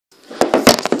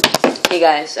Hey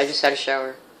guys, I just had a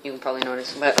shower. You can probably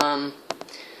notice, but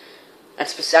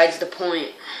that's besides the point.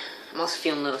 I'm also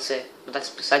feeling a little sick, but that's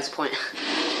besides the point.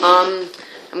 I'm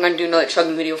gonna do another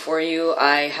chugging video for you.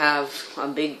 I have a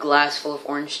big glass full of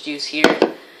orange juice here.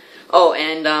 Oh,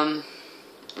 and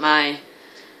my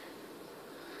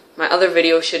other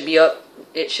video should be up.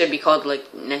 It should be called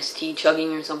like Nestea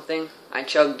chugging or something. I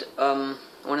chugged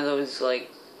one of those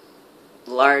like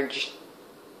large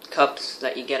cups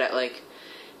that you get at like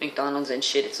McDonald's and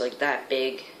shit. It's like that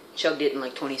big. Chugged it in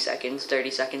like 20 seconds, 30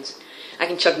 seconds. I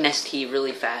can chug Nestea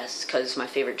really fast because it's my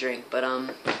favorite drink. But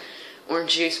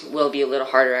orange juice will be a little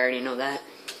harder. I already know that.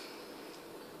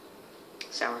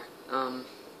 Sour. So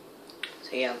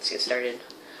yeah, let's get started.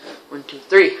 1, 2,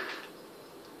 3.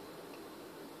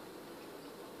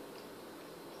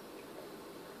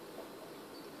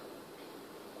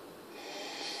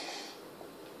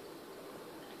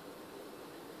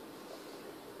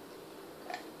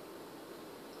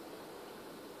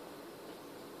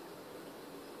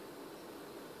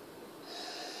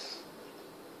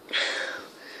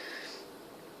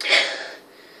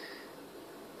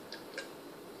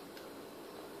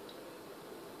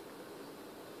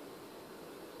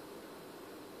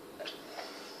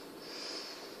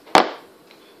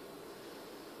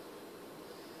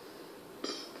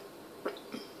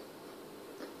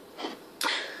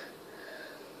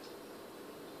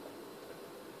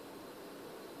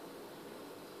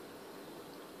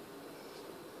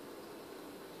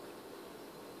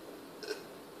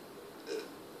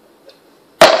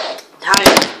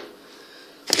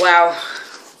 Wow. I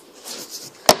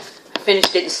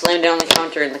finished it and slammed it on the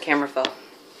counter and the camera fell.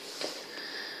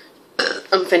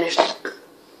 I'm finished.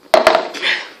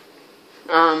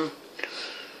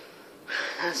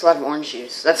 That's a lot of orange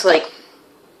juice. That's like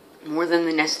more than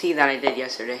the Nestea that I did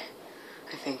yesterday.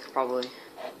 I think, probably.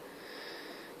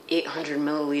 800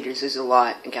 milliliters is a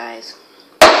lot, guys.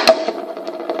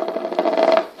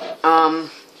 I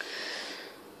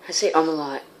say a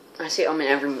lot. I say in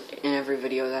every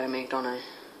video that I make, don't I?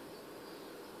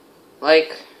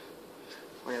 Like,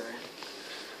 whatever.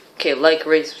 Okay, like,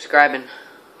 rate, subscribe, and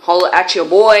holla at your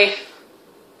boy.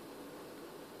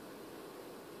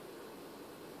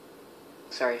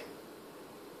 Sorry.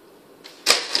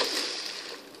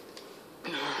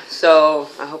 So,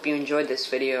 I hope you enjoyed this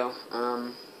video.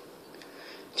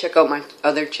 Check out my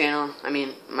other channel. I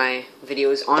mean, my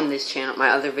videos on this channel. My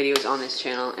other videos on this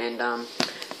channel. And,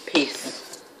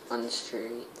 peace on the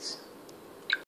streets.